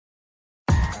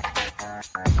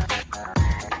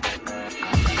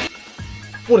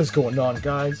What is going on,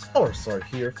 guys? RSR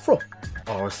here from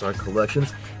RSR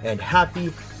Collections, and happy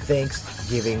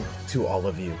Thanksgiving to all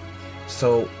of you.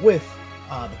 So, with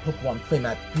the Pokemon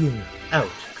playmat being out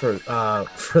for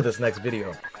this next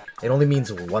video, it only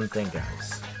means one thing,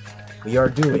 guys. We are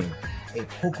doing a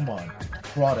Pokemon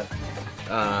product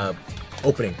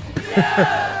opening.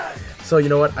 So, you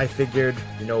know what? I figured,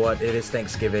 you know what? It is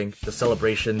Thanksgiving. The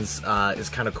celebrations is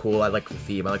kind of cool. I like the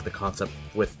theme. I like the concept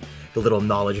with the little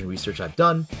knowledge and research I've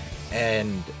done.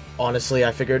 And honestly,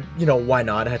 I figured, you know, why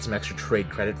not? I had some extra trade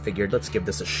credit. Figured, let's give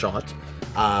this a shot.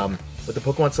 With the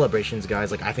Pokemon celebrations, guys,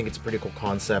 like, I think it's a pretty cool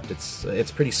concept.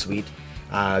 It's pretty sweet.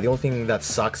 The only thing that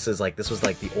sucks is, like, this was,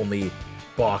 like, the only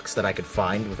box that I could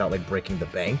find without, like, breaking the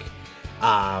bank.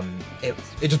 It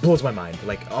just blows my mind.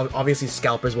 Like, obviously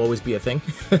scalpers will always be a thing,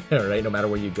 right, no matter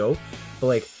where you go, but,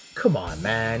 like, come on,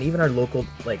 man, even our local,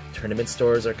 like, tournament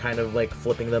stores are kind of, like,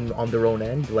 flipping them on their own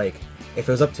end. Like, if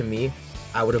it was up to me,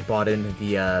 I would have bought in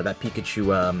the, that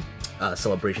Pikachu,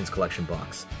 Celebrations collection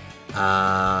box.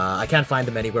 I can't find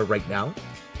them anywhere right now,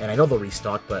 and I know they'll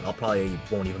restock, but I'll probably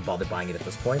won't even bother buying it at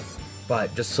this point.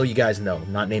 But just so you guys know,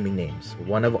 not naming names,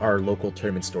 one of our local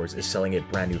tournament stores is selling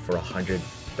it brand new for $100.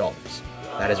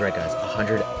 That is right, guys.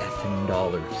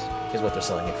 $100 is what they're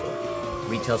selling it for.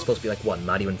 Retail's supposed to be like, what,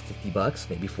 not even 50 bucks?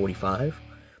 Maybe 45?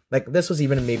 Like, this was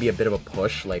even maybe a bit of a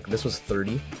push. Like, this was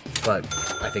 30, but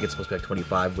I think it's supposed to be like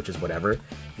 25, which is whatever.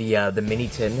 The mini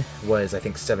tin was, I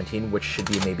think, 17, which should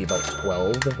be maybe about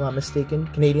 12, if I'm not mistaken.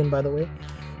 Canadian, by the way.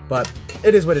 But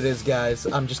it is what it is, guys.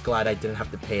 I'm just glad I didn't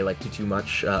have to pay, like, too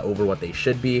much over what they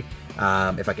should be.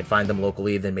 If I could find them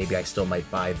locally, then maybe I still might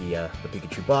buy the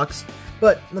Pikachu box.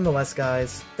 But nonetheless,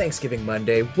 guys, Thanksgiving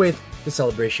Monday with the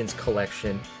Celebrations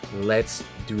collection. Let's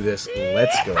do this.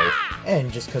 Let's go.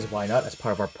 And just because why not, as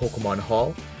part of our Pokemon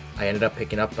haul, I ended up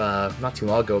picking up, not too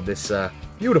long ago, this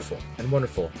beautiful and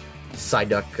wonderful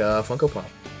Psyduck Funko Pop.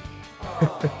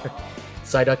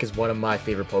 Psyduck is one of my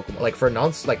favorite Pokemon. Like, for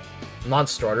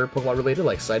non-starter Pokemon related,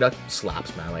 like, Psyduck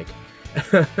slaps, man. Like,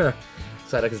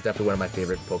 Psyduck is definitely one of my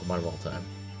favorite Pokemon of all time.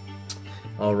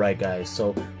 Alright, guys,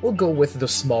 so we'll go with the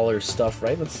smaller stuff,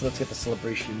 right? Let's get the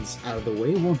celebrations out of the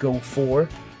way. We'll go for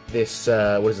this,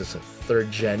 what is this, a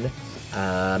 3rd gen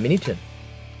mini tin,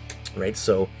 right?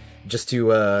 So just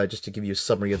to give you a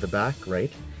summary of the back,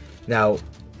 right? Now,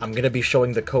 I'm gonna be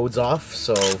showing the codes off,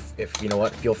 so if you know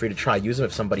what, feel free to try use them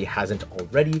if somebody hasn't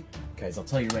already. Guys, I'll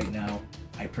tell you right now,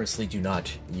 I personally do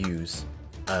not use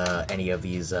any of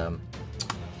these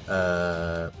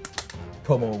promo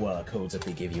codes that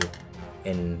they give you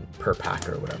in per pack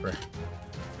or whatever.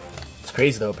 It's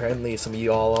crazy though, apparently some of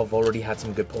you all have already had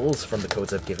some good pulls from the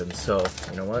codes I've given, so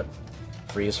you know what?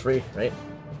 Free is free, right?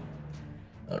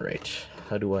 Alright,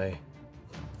 how do I...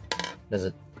 Does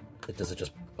it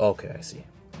just... Okay, I see.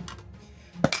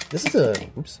 This is a...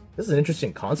 Oops. This is an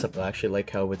interesting concept. I actually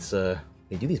like how it's, they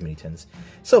do these mini tins.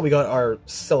 So we got our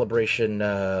celebration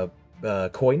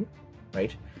coin,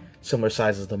 right? Similar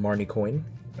size as the Marnie coin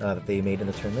that they made in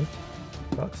the tournament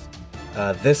box.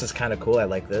 This is kind of cool. I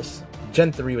like this.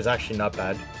 Gen 3 was actually not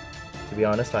bad, to be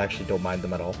honest. I actually don't mind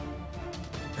them at all.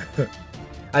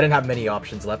 I didn't have many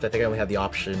options left. I think I only had the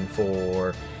option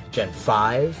for Gen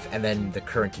 5 and then the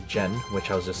current gen,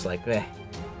 which I was just like, eh,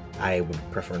 I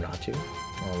would prefer not to.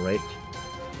 Alright.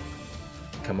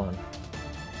 Come on.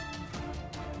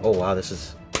 Oh wow, this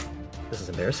is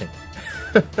embarrassing.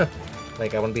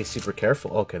 Like, I want to be super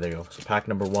careful. Okay, there you go. So pack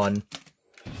number 1.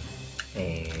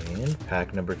 And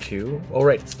pack number 2. Oh,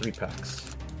 right, it's 3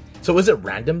 packs. So is it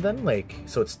random then? Like,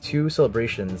 so it's 2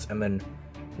 celebrations and then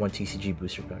 1 TCG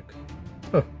booster pack.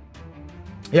 Huh.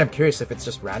 Yeah, I'm curious if it's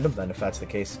just random then, if that's the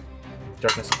case.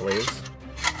 Darkness Ablaze.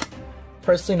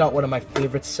 Personally, not one of my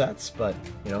favorite sets, but,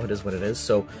 you know, it is what it is.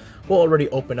 So we'll already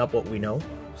open up what we know.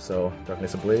 So,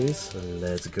 Darkness Ablaze,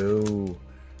 let's go.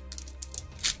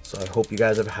 So I hope you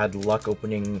guys have had luck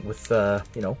opening with,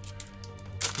 you know,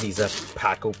 these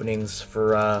pack openings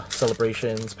for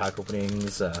celebrations, pack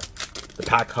openings, the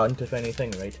pack hunt, if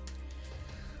anything, right?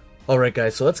 Alright,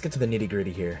 guys, so let's get to the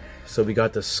nitty-gritty here. So we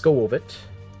got the Skovovit,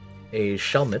 a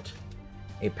Shelmet,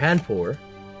 a Panpour,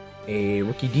 a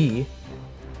Rookie D,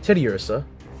 Teddiursa,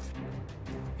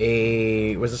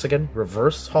 a... what's this again?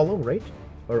 Reverse Hollow, right?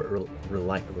 Or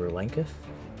Relanketh?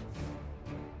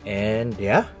 And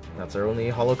yeah, that's our only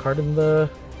Hollow card in the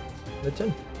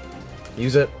tin.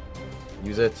 Use it.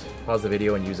 Use it. Pause the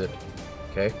video and use it.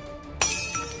 Okay?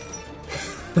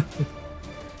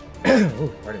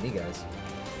 Oh, pardon me, guys.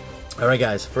 Alright,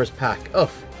 guys. First pack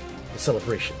of the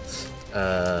celebrations.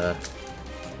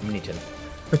 Mini tin.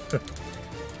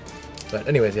 But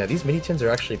anyways, yeah, these mini tins are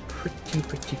actually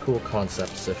pretty cool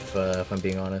concepts, if I'm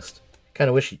being honest. Kind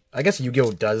of wish, I guess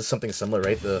Yu-Gi-Oh! Does something similar,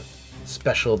 right? The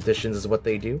special editions is what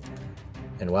they do.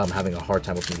 And wow, I'm having a hard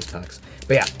time opening these packs.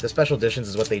 But yeah, the special editions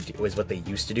is what they do, is what they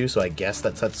used to do. So I guess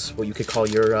that's what you could call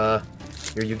your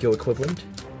Yu-Gi-Oh! Equivalent.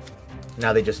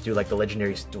 Now they just do like the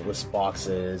legendary duelist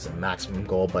boxes and maximum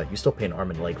gold, but you still pay an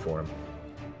arm and leg for them.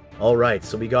 All right,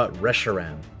 so we got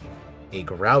Reshiram, a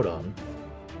Groudon,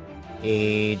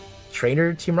 a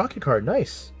Trainer Team Rocket card,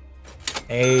 nice.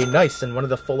 And one of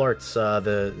the full arts,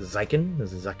 the Zyken,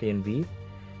 this is Zacian V.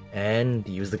 And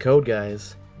use the code,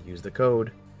 guys. Use the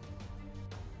code.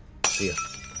 See ya.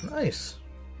 Nice.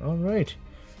 Alright.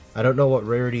 I don't know what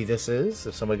rarity this is,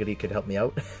 if somebody could help me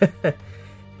out.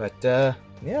 But,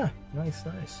 yeah. Nice.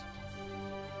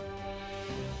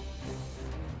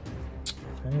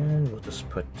 And we'll just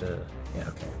put, yeah,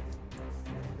 okay.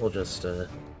 We'll just, do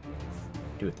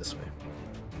it this way.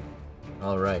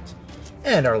 Alright.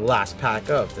 And our last pack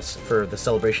of this for the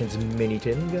Celebrations mini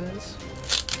tin, guys.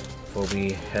 Before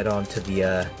we head on to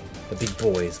the big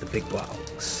boys, the big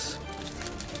box.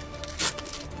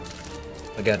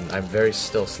 Again, I'm very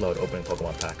still slow at opening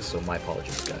Pokemon packs, so my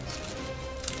apologies, guys.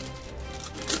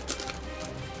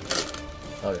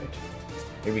 Alright.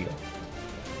 Here we go.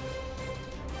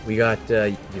 We got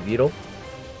Yveltal,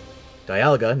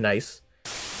 Dialga, nice.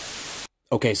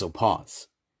 Okay, so pause.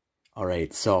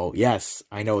 Alright, so yes,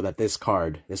 I know that this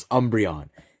card, this Umbreon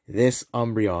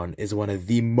is one of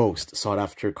the most sought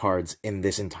after cards in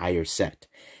this entire set.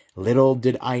 Little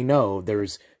did I know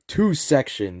there's 2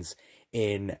 sections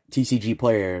in TCG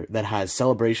Player that has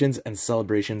Celebrations and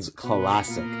Celebrations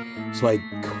Classic. So I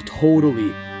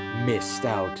totally missed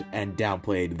out and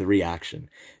downplayed the reaction.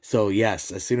 So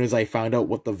yes, as soon as I found out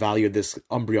what the value of this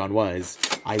Umbreon was,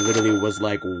 I literally was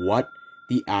like, what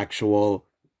the actual,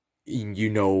 you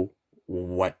know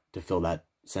what to fill that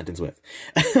sentence with.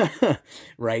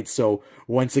 Right? So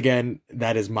once again,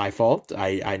 that is my fault.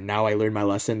 I now I learned my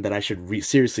lesson that I should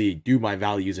seriously do my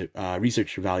values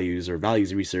research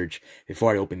research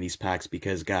before I open these packs,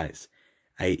 because guys,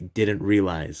 I didn't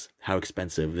realize how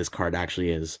expensive this card actually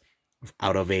is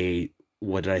out of a,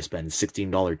 what did I spend,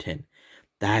 $16 tin.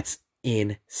 That's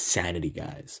insanity,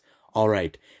 guys. All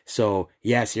right, so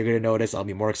yes, you're gonna notice I'll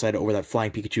be more excited over that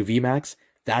Flying Pikachu VMAX.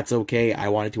 That's okay. I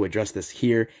wanted to address this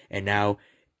here and now.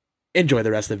 Enjoy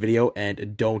the rest of the video,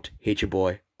 and don't hate your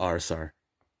boy, RSR.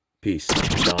 Peace.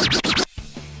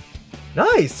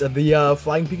 Nice! The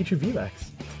Flying Pikachu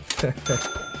VMAX.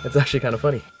 That's actually kind of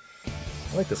funny.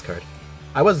 I like this card.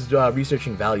 I was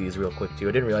researching values real quick, too.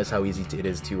 I didn't realize how easy it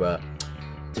is to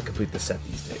complete the set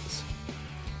these days.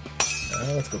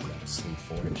 Let's go grab a sleeve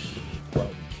for it while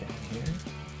we can here.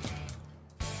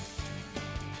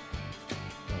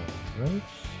 Alright.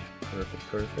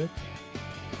 Perfect.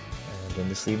 And in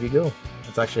the sleeve you go.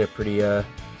 It's actually a pretty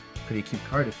cute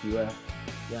card if you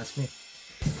ask me.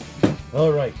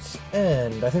 Alright,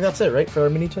 and I think that's it, right, for our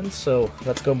mini tins. So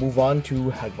let's go move on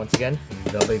to, once again,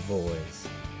 the big boys.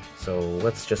 So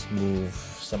let's just move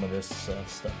some of this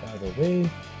stuff out of the way.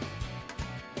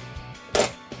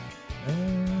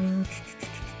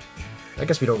 I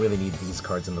guess we don't really need these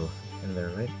cards in there,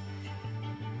 right?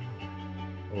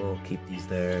 We'll keep these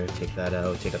there, take that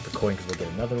out, take out the coin because we'll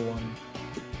get another one.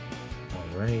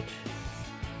 Alright.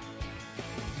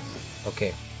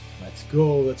 Okay, let's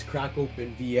go. Let's crack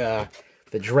open the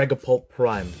Dragapult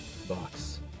Prime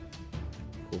box.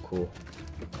 Cool.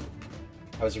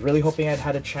 I was really hoping I'd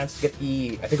had a chance to get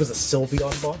the, I think it was a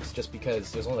Sylveon box, just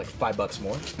because it was only like $5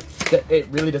 more. It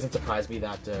really doesn't surprise me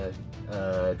that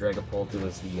Dragapult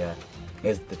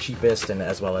is the cheapest and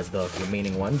as well as the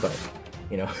remaining one, but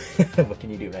you know, what can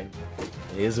you do, right?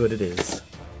 It is what it is.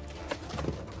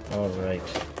 Alright.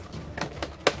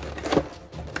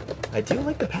 I do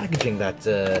like the packaging that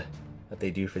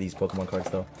they do for these Pokemon cards,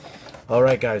 though.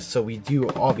 Alright, guys, so we do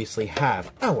obviously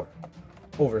have our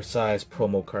oversized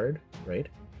promo card, right?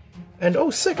 And, oh,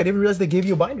 sick, I didn't even realize they gave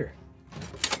you a binder.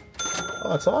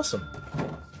 Oh, that's awesome.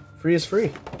 Free is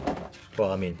free.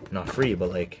 Well, I mean, not free, but,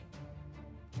 like...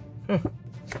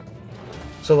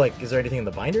 So, like, is there anything in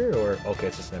the binder, or... Okay,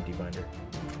 it's just an empty binder.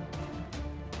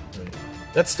 Right.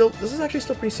 That's still... This is actually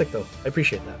still pretty sick, though. I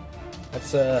appreciate that.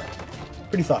 That's,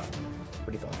 pretty thoughtful.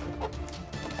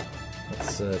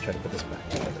 Let's try to put this back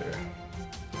together.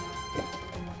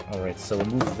 Alright, so we'll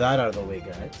move that out of the way,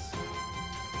 guys.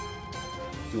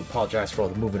 Do apologize for all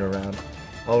the moving around.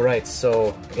 Alright,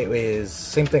 so it is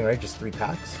same thing, right? Just 3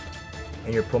 packs.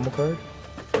 And your promo card,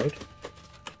 right?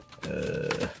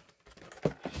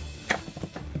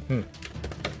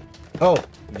 Oh,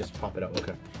 you just pop it out,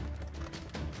 okay.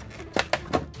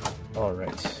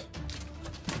 Alright.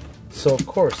 So of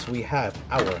course we have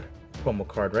our promo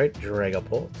card, right?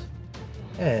 Dragapult.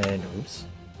 And oops.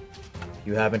 If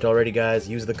you haven't already, guys,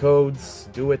 use the codes.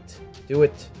 Do it. Do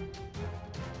it.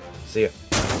 See ya.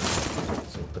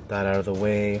 So put that out of the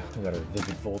way. We got our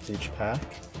Vivid Voltage pack.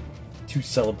 2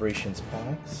 Celebrations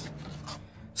packs.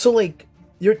 So like,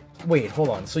 wait, hold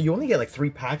on. So you only get like 3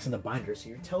 packs in the binder, so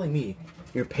you're telling me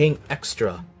you're paying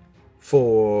extra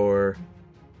for...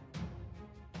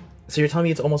 So you're telling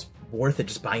me it's almost worth it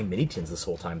just buying mini tins this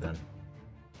whole time then?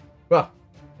 Well,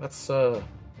 that's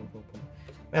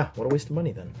yeah, what a waste of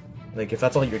money then. Like, if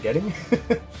that's all you're getting?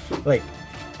 Like,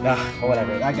 nah,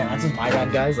 whatever. Again, that's just my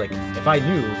rant, guys. Like, if I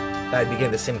knew that I'd be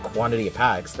getting the same quantity of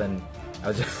packs, then I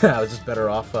was just better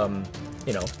off,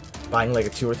 you know, buying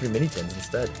like 2 or 3 mini tins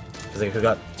instead. Because I could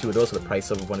have got 2 of those for the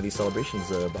price of one of these Celebrations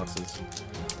boxes.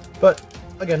 But,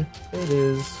 again, it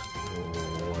is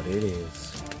what it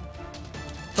is.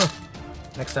 Huh.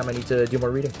 Next time I need to do more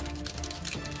reading.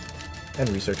 And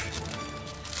research.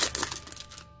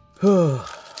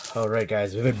 Alright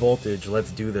guys, Vivid Voltage,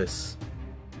 let's do this.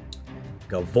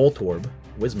 Got Voltorb,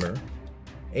 Whismur,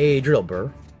 a Drillbur,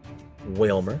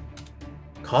 Whalmer,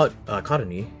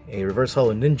 Cottony, a Reverse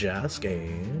Hollow Ninjask,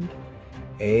 and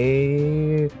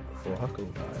a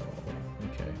Crocodile.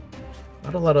 Okay.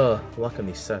 Not a lot of luck in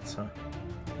these sets, huh?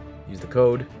 Use the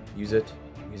code, use it,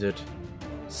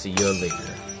 see you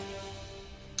later.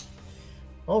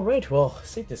 Alright, well,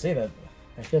 safe to say that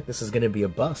I feel like this is gonna be a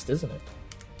bust, isn't it?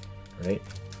 Right?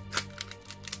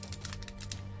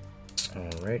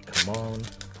 Alright, come on.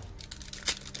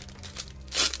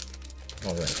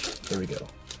 Alright, here we go.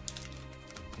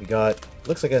 We got,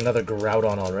 looks like another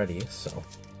Groudon already, so.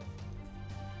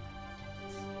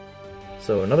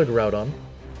 So, another Groudon.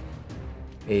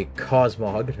 A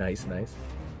Cosmog, nice.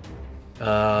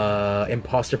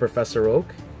 Imposter Professor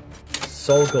Oak.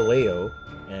 Solgaleo,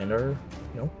 and our,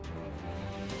 you know,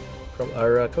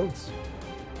 our codes.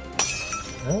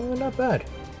 Not bad,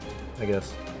 I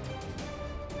guess.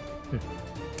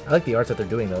 I like the arts that they're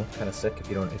doing though. Kind of sick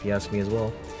if you ask me as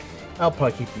well. I'll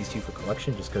probably keep these 2 for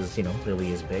collection just because, you know,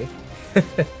 really is bae.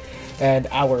 And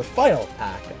our final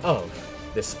pack of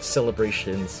this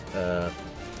Celebrations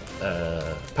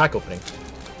pack opening.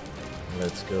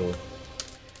 Let's go.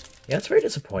 Yeah, it's very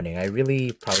disappointing. I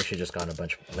really probably should have just gotten a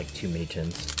bunch, like 2 mini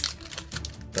tins.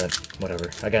 But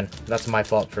whatever. Again, that's my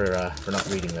fault for not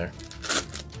reading there.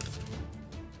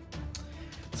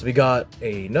 So we got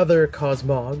another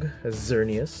Cosmog, a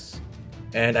Xerneas,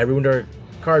 and I ruined our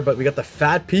card, but we got the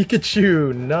Fat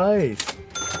Pikachu, nice!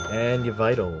 And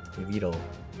Yveltal.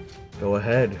 Go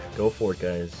ahead, go for it,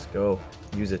 guys, go,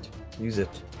 use it.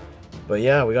 But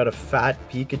yeah, we got a Fat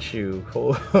Pikachu,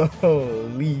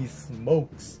 holy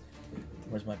smokes!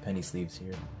 Where's my penny sleeves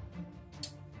here?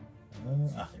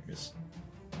 There it is.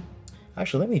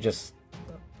 Actually, let me just...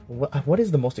 What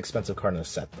is the most expensive card in the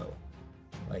set, though?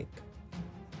 Like...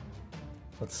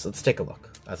 Let's take a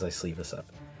look as I sleeve this up.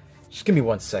 Just give me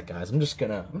 1 sec, guys. I'm just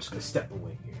gonna step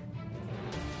away here.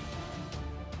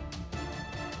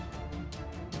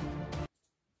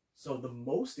 So the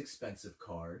most expensive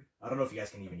card, I don't know if you guys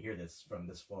can even hear this from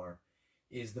this far,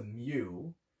 is the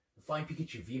Mew. The Flying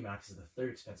Pikachu VMAX is the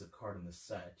 3rd expensive card in the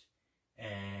set,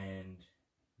 and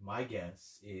my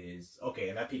guess is... Okay,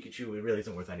 and that Pikachu, it really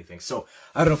isn't worth anything. So,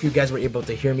 I don't know if you guys were able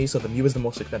to hear me. So, the Mew is the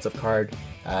most expensive card.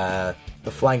 The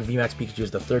Flying VMAX Pikachu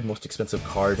is the 3rd most expensive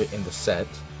card in the set.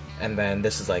 And then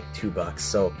this is like $2.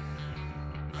 So,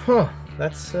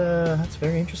 that's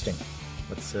very interesting.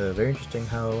 That's very interesting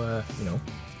how, you know.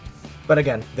 But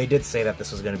again, they did say that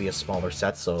this was going to be a smaller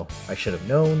set, so I should have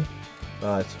known.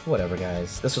 But whatever,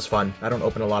 guys. This was fun. I don't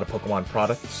open a lot of Pokemon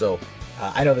products, so...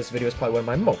 I know this video is probably one of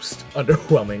my most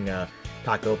underwhelming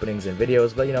pack openings and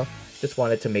videos, but, you know, just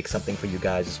wanted to make something for you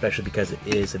guys, especially because it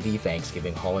is the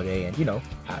Thanksgiving holiday, and, you know,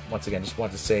 once again, just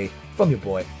wanted to say, from your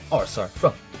boy,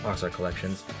 from RSR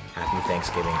Collections, Happy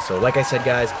Thanksgiving. So, like I said,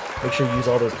 guys, make sure you use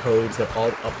all those codes. They're all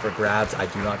up for grabs. I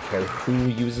do not care who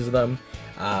uses them.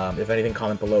 If anything,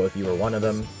 comment below if you were one of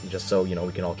them, just so, you know,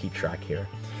 we can all keep track here.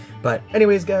 But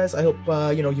anyways, guys, I hope,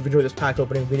 you know, you've enjoyed this pack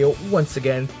opening video. Once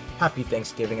again, happy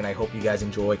Thanksgiving, and I hope you guys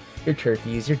enjoy your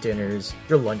turkeys, your dinners,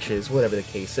 your lunches, whatever the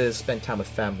case is. Spend time with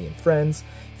family and friends.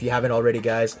 If you haven't already,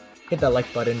 guys, hit that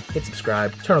like button, hit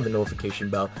subscribe, turn on the notification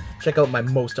bell. Check out my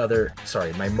most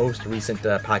recent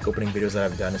pack opening videos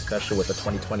that I've done, especially with the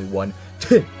 2021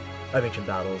 of Ancient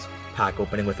Battles pack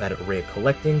opening with Edit Ray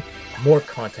Collecting. More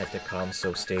content to come,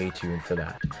 so stay tuned for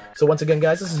that. So once again,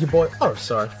 guys, this is your boy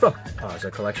RSR from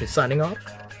RSR Collection signing off.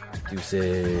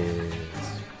 Deuces.